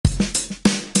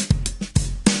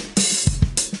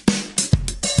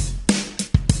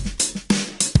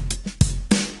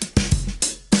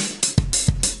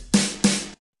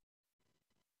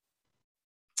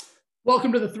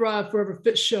Welcome to the Thrive Forever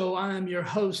Fit Show. I am your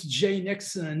host, Jay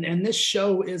Nixon, and this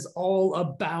show is all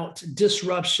about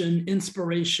disruption,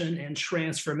 inspiration, and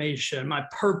transformation. My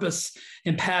purpose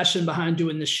and passion behind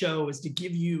doing the show is to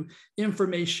give you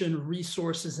information,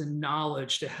 resources, and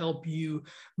knowledge to help you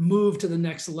move to the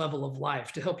next level of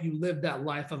life, to help you live that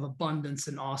life of abundance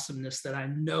and awesomeness that I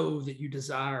know that you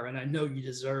desire and I know you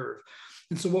deserve.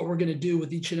 And so what we're going to do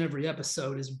with each and every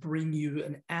episode is bring you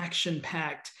an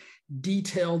action-packed,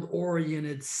 detailed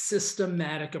oriented,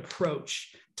 systematic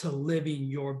approach to living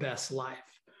your best life.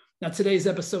 Now, today's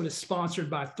episode is sponsored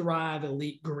by Thrive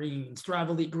Elite Greens. Thrive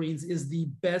Elite Greens is the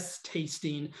best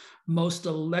tasting, most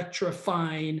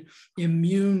electrifying,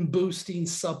 immune boosting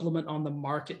supplement on the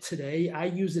market today. I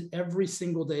use it every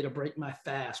single day to break my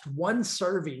fast. One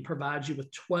serving provides you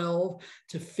with 12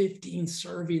 to 15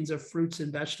 servings of fruits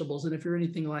and vegetables. And if you're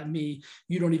anything like me,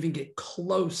 you don't even get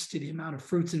close to the amount of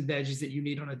fruits and veggies that you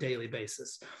need on a daily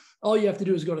basis. All you have to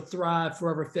do is go to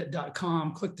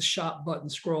thriveforeverfit.com, click the shop button,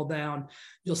 scroll down.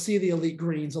 You'll see the Elite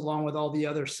Greens along with all the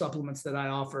other supplements that I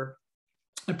offer.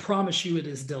 I promise you it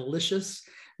is delicious,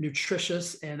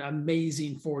 nutritious, and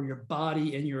amazing for your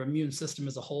body and your immune system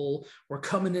as a whole. We're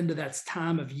coming into that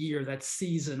time of year, that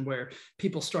season where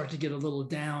people start to get a little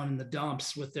down in the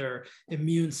dumps with their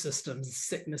immune systems,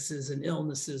 sicknesses and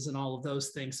illnesses and all of those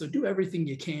things. So do everything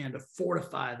you can to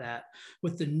fortify that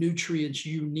with the nutrients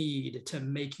you need to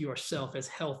make yourself as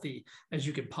healthy as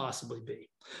you can possibly be.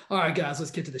 All right, guys,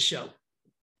 let's get to the show.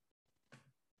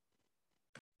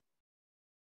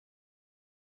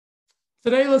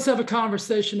 Today, let's have a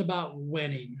conversation about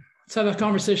winning. Let's have a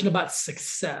conversation about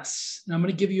success. And I'm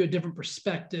going to give you a different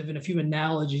perspective and a few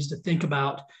analogies to think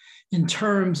about in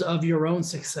terms of your own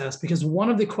success, because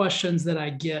one of the questions that I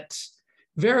get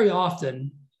very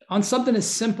often on something as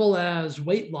simple as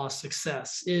weight loss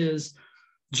success is,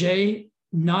 Jay,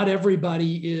 not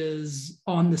everybody is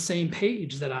on the same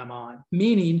page that I'm on.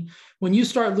 Meaning, when you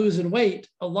start losing weight,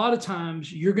 a lot of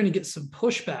times you're going to get some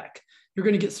pushback. You're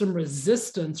going to get some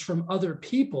resistance from other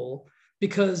people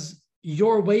because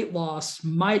your weight loss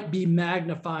might be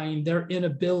magnifying their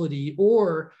inability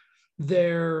or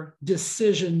their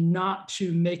decision not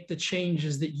to make the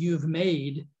changes that you've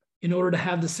made in order to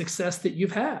have the success that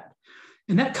you've had.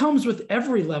 And that comes with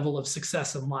every level of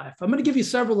success in life. I'm going to give you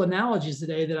several analogies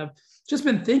today that I've just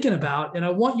been thinking about, and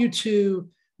I want you to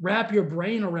wrap your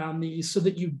brain around these so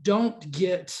that you don't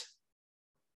get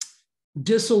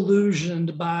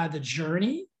disillusioned by the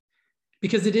journey,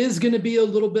 because it is going to be a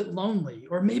little bit lonely,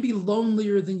 or maybe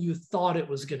lonelier than you thought it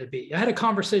was going to be. I had a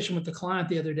conversation with the client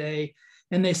the other day,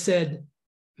 and they said,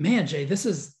 man, Jay, this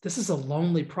is a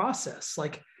lonely process.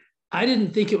 Like, I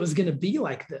didn't think it was going to be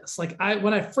like this. Like,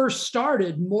 when I first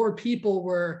started, more people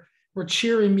were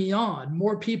cheering me on.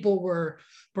 More people were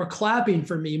clapping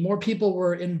for me. More people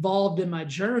were involved in my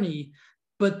journey.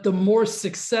 But the more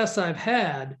success I've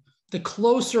had, the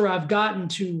closer I've gotten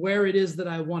to where it is that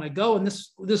I want to go. And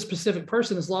this specific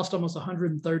person has lost almost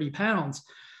 130 pounds.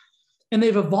 And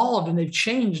they've evolved and they've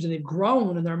changed and they've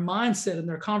grown, and their mindset and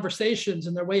their conversations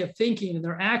and their way of thinking and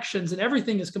their actions and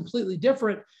everything is completely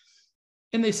different.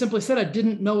 And they simply said, I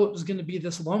didn't know it was going to be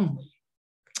this lonely.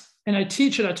 And I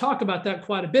teach and I talk about that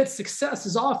quite a bit. Success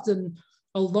is often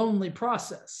a lonely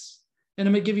process. And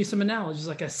I'm going to give you some analogies.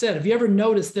 Like I said, have you ever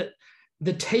noticed that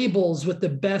the tables with the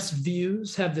best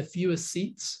views have the fewest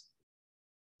seats?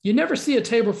 You never see a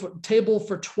table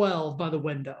for 12 by the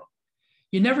window.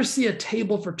 You never see a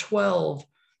table for 12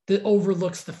 that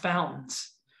overlooks the fountains,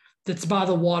 that's by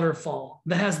the waterfall,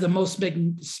 that has the most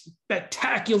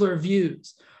spectacular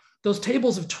views. Those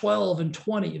tables of 12 and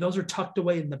 20, those are tucked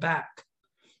away in the back.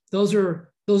 Those are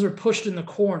pushed in the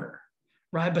corner,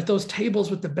 right? But those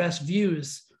tables with the best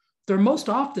views, they're most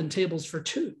often tables for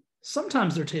 2.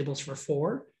 Sometimes they're tables for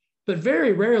 4, but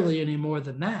very rarely any more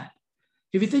than that.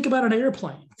 If you think about an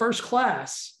airplane, first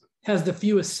class has the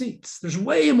fewest seats. There's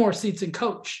way more seats in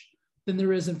coach than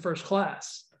there is in first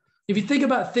class. If you think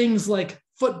about things like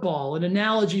football and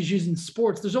analogies using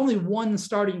sports, there's only one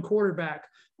starting quarterback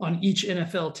on each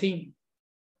NFL team,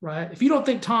 right? If you don't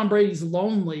think Tom Brady's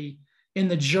lonely in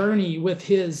the journey with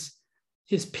his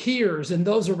peers and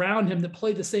those around him that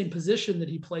play the same position that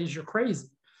he plays, you're crazy.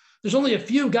 There's only a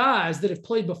few guys that have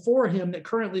played before him that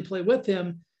currently play with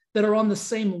him that are on the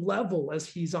same level as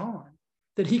he's on,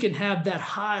 that he can have that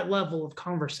high level of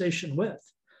conversation with.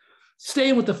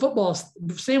 Staying with the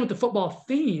football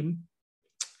theme,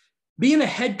 being a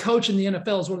head coach in the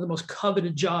NFL is one of the most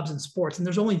coveted jobs in sports, and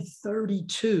there's only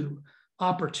 32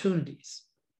 opportunities.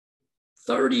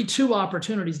 32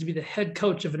 opportunities to be the head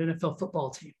coach of an NFL football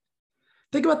team.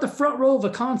 Think about the front row of a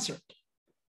concert.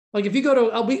 Like if you go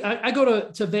to, I go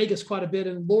to Vegas quite a bit,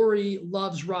 and Lori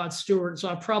loves Rod Stewart. So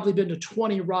I've probably been to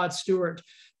 20 Rod Stewart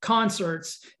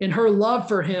concerts, and her love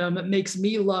for him makes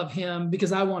me love him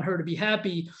because I want her to be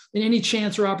happy. And any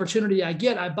chance or opportunity I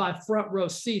get, I buy front row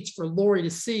seats for Lori to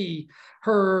see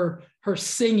her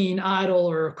singing idol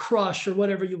or crush or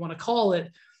whatever you want to call it.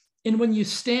 And when you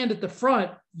stand at the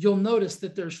front, you'll notice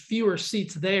that there's fewer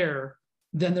seats there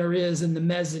than there is in the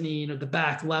mezzanine or the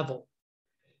back level.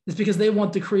 It's because they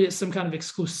want to create some kind of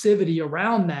exclusivity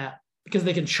around that, because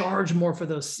they can charge more for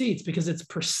those seats because it's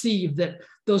perceived that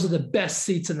those are the best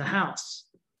seats in the house.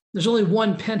 There's only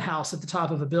one penthouse at the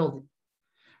top of a building.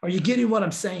 Are you getting what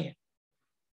I'm saying?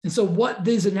 And so what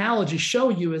these analogies show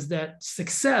you is that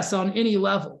success on any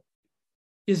level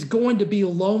is going to be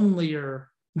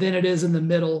lonelier than it is in the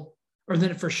middle, or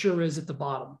than it for sure is at the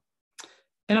bottom.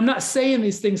 And I'm not saying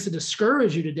these things to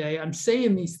discourage you today. I'm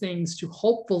saying these things to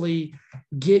hopefully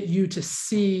get you to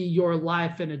see your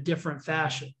life in a different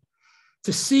fashion,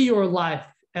 to see your life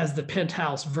as the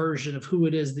penthouse version of who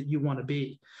it is that you want to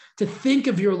be, to think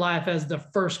of your life as the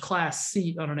first class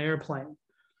seat on an airplane,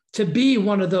 to be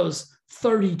one of those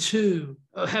 32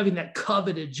 having that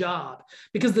coveted job,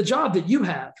 because the job that you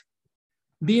have,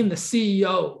 being the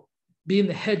CEO, being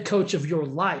the head coach of your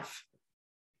life,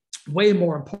 way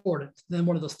more important than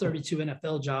one of those 32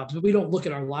 NFL jobs. But we don't look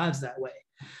at our lives that way.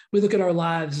 We look at our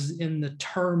lives in the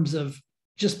terms of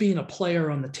just being a player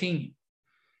on the team.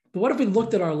 But what if we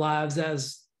looked at our lives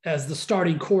as the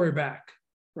starting quarterback,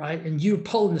 right? And you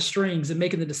pulling the strings and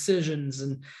making the decisions,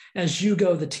 and as you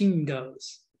go, the team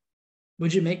goes.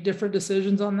 Would you make different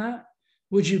decisions on that?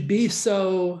 Would you be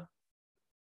so,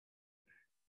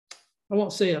 I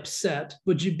won't say upset,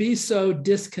 would you be so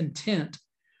discontent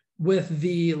with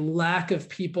the lack of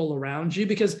people around you?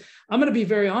 Because I'm going to be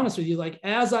very honest with you, like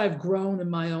as I've grown in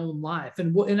my own life,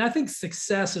 and I think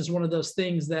success is one of those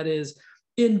things that is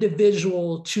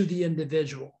individual to the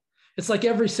individual. It's like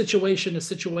every situation is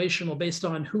situational based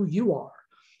on who you are,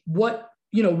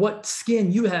 what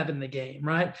skin you have in the game,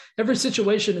 right? Every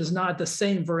situation is not the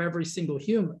same for every single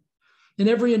human. And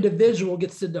every individual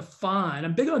gets to define.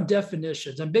 I'm big on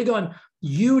definitions. I'm big on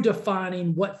you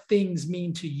defining what things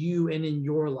mean to you and in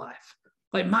your life.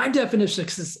 Like my definition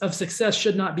of success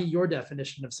should not be your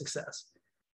definition of success,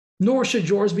 nor should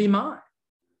yours be mine,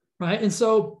 right? And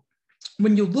so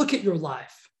when you look at your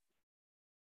life,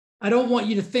 I don't want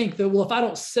you to think that, well, if I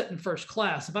don't sit in first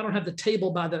class, if I don't have the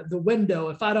table by the window,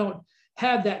 if I don't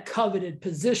have that coveted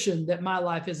position, that my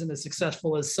life isn't as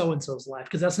successful as so-and-so's life,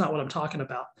 because that's not what I'm talking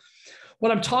about.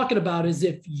 What I'm talking about is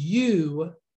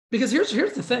because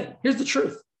here's the thing, here's the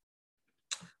truth.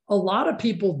 A lot of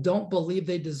people don't believe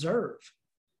they deserve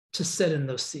to sit in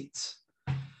those seats.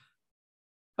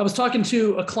 I was talking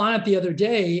to a client the other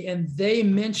day, and they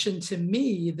mentioned to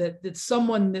me that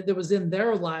someone that was in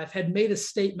their life had made a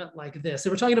statement like this. They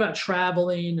were talking about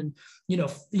traveling and,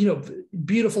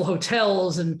 beautiful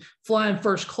hotels and flying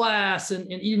first class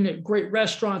and eating at great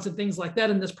restaurants and things like that.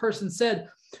 And this person said,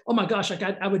 oh my gosh, like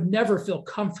I would never feel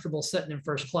comfortable sitting in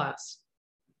first class.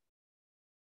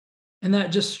 And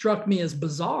that just struck me as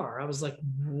bizarre. I was like,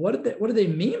 what do they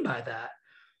mean by that?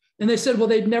 And they said, well,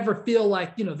 they'd never feel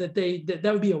like, that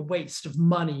would be a waste of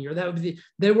money, or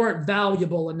they weren't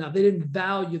valuable enough. They didn't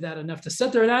value that enough to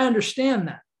sit there. And I understand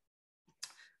that.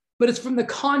 But it's from the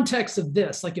context of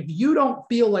this. Like if you don't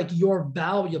feel like you're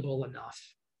valuable enough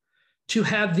to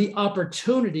have the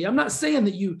opportunity, I'm not saying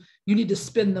that you need to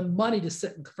spend the money to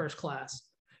sit in first class,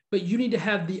 but you need to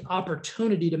have the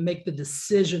opportunity to make the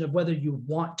decision of whether you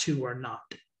want to or not.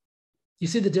 You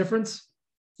see the difference?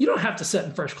 You don't have to sit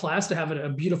in first class to have a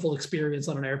beautiful experience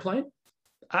on an airplane.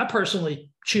 I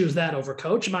personally choose that over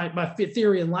coach. My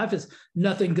theory in life is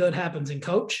nothing good happens in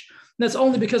coach. And that's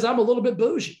only because I'm a little bit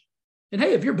bougie. And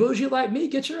hey, if you're bougie like me,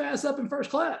 get your ass up in first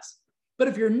class. But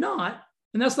if you're not,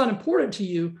 and that's not important to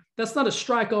you, that's not a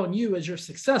strike on you as your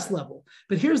success level.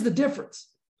 But here's the difference.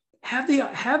 Have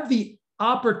the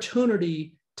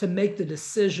opportunity to make the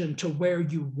decision to where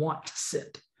you want to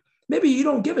sit. Maybe you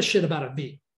don't give a shit about a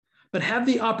V, but have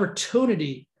the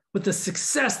opportunity with the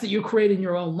success that you create in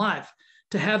your own life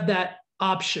to have that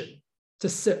option to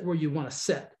sit where you want to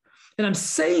sit. And I'm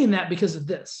saying that because of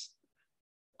this.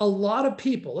 A lot of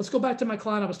people, let's go back to my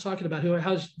client I was talking about,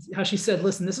 how she said,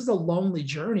 listen, this is a lonely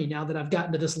journey now that I've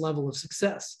gotten to this level of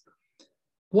success.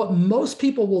 What most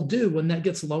people will do when that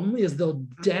gets lonely is they'll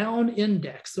down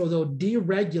index, or they'll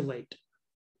deregulate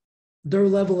their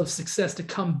level of success to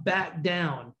come back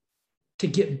down, to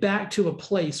get back to a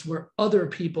place where other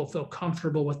people feel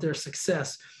comfortable with their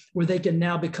success, where they can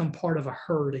now become part of a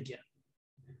herd again.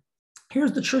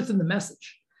 Here's the truth in the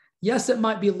message. Yes, it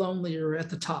might be lonelier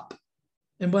at the top.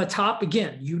 And by top,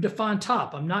 again, you define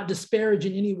top. I'm not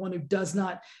disparaging anyone who does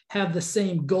not have the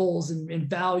same goals and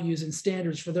values and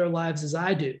standards for their lives as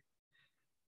I do.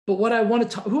 But what I want to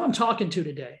talk, who I'm talking to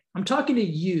today, I'm talking to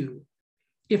you.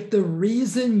 If the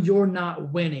reason you're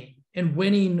not winning and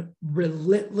winning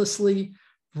relentlessly,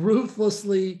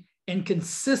 ruthlessly, and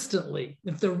consistently,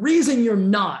 if the reason you're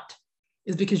not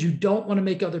is because you don't want to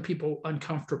make other people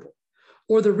uncomfortable,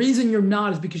 or the reason you're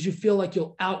not is because you feel like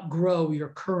you'll outgrow your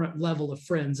current level of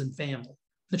friends and family.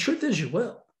 The truth is you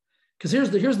will, because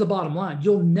here's the bottom line.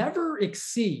 You'll never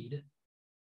exceed,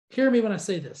 hear me when I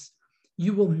say this,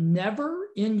 you will never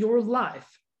in your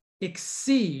life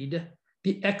exceed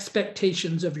the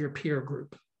expectations of your peer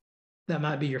group. That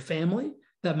might be your family,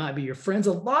 that might be your friends.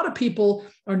 A lot of people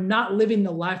are not living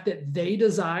the life that they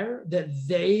desire, that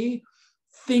they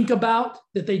think about,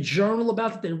 that they journal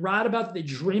about, that they write about, that they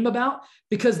dream about,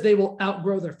 because they will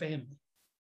outgrow their family.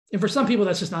 And for some people,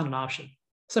 that's just not an option.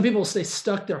 Some people will stay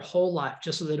stuck their whole life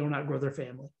just so they don't outgrow their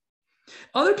family.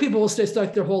 Other people will stay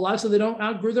stuck their whole life so they don't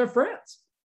outgrow their friends,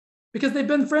 because they've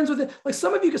been friends with it. Like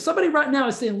some of you, somebody right now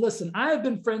is saying, listen, I have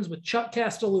been friends with Chuck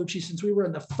Castellucci since we were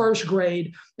in the first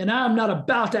grade, and I'm not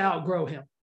about to outgrow him.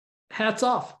 Hats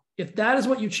off. If that is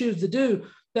what you choose to do,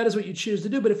 that is what you choose to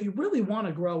do. But if you really want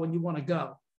to grow and you want to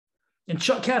go, and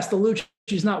Chuck Castellucci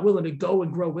is not willing to go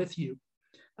and grow with you,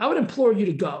 I would implore you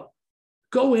to go.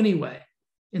 Go anyway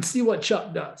and see what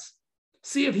Chuck does.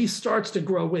 See if he starts to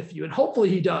grow with you. And hopefully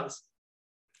he does.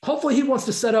 Hopefully he wants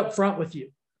to set up front with you.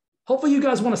 Hopefully you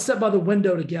guys want to sit by the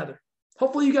window together.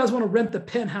 Hopefully you guys want to rent the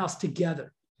penthouse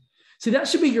together. See, that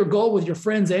should be your goal with your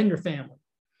friends and your family.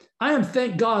 I am,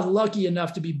 thank God, lucky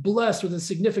enough to be blessed with a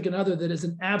significant other that is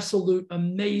an absolute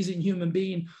amazing human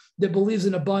being that believes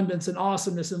in abundance and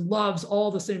awesomeness and loves all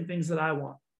the same things that I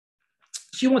want.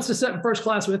 She wants to sit in first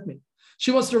class with me. She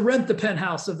wants to rent the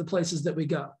penthouse of the places that we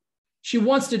go. She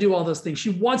wants to do all those things. She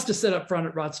wants to sit up front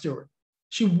at Rod Stewart.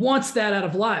 She wants that out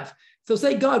of life. So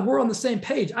thank God we're on the same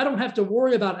page. I don't have to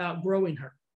worry about outgrowing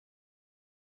her.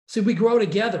 See, we grow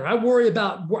together. I want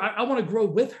to grow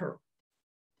with her.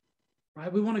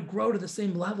 Right? We want to grow to the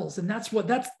same levels. And that's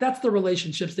the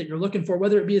relationships that you're looking for,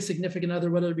 whether it be a significant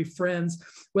other, whether it be friends,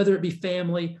 whether it be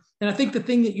family. And I think the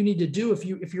thing that you need to do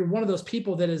if you're one of those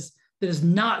people that is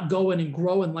not going and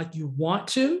growing like you want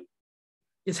to,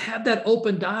 is have that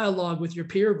open dialogue with your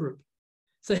peer group.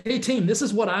 Say, hey team, this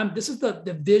is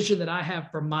the vision that I have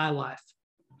for my life.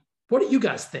 What do you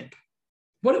guys think?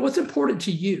 What's important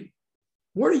to you?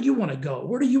 Where do you want to go?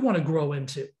 Where do you want to grow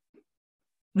into?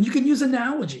 And you can use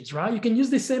analogies, right? You can use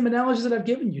the same analogies that I've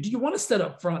given you. Do you want to sit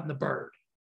up front in the bird?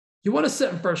 You want to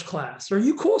sit in first class? Or are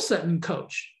you cool sitting in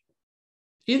coach?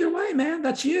 Either way, man,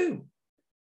 that's you,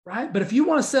 right? But if you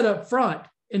want to sit up front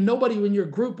and nobody in your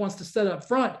group wants to sit up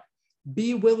front,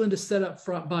 be willing to sit up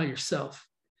front by yourself.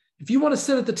 If you want to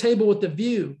sit at the table with the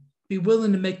view, be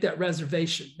willing to make that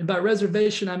reservation. And by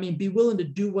reservation, I mean be willing to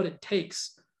do what it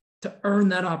takes to earn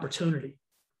that opportunity.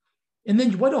 And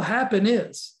then what will happen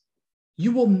is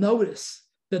you will notice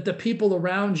that the people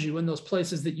around you in those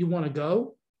places that you want to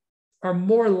go are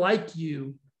more like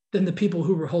you than the people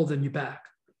who were holding you back.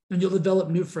 And you'll develop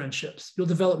new friendships. You'll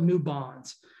develop new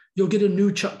bonds. You'll get a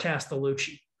new Chuck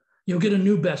Castellucci. You'll get a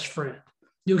new best friend.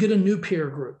 You'll get a new peer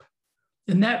group.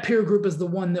 And that peer group is the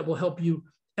one that will help you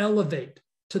elevate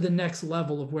to the next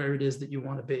level of where it is that you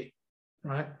want to be,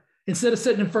 right? Instead of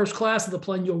sitting in first class of the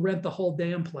plane, you'll rent the whole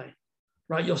damn plane,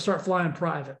 right? You'll start flying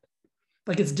private.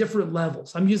 Like it's different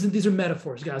levels. These are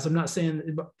metaphors, guys. I'm not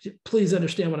saying, please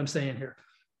understand what I'm saying here.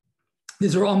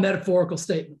 These are all metaphorical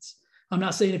statements. I'm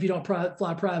not saying if you don't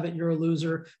fly private, you're a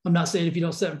loser. I'm not saying if you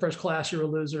don't sit in first class, you're a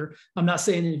loser. I'm not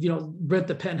saying if you don't rent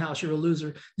the penthouse, you're a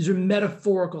loser. These are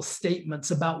metaphorical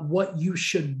statements about what you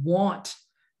should want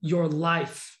your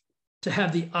life to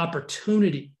have the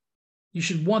opportunity. You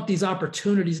should want these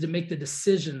opportunities to make the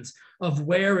decisions of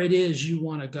where it is you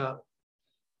want to go.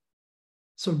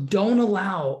 So don't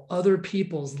allow other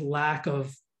people's lack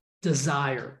of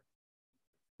desire,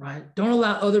 right? Don't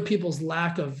allow other people's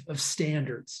lack of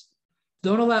standards.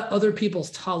 Don't allow other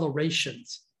people's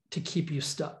tolerations to keep you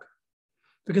stuck.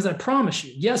 Because I promise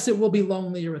you, yes, it will be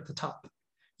lonelier at the top.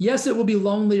 Yes, it will be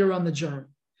lonelier on the journey.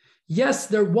 Yes,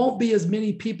 there won't be as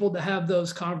many people to have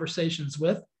those conversations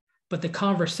with, but the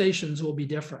conversations will be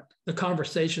different. The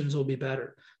conversations will be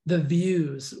better. The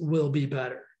views will be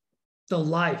better. The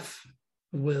life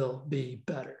will be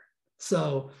better.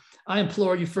 So I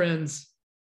implore you, friends,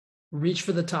 reach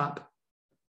for the top.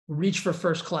 Reach for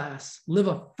first class. Live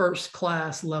a first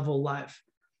class level life.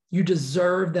 You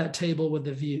deserve that table with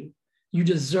the view. You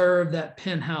deserve that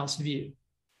penthouse view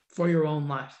for your own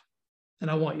life. And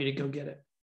I want you to go get it.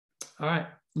 All right.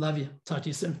 Love you. Talk to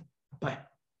you soon. Bye.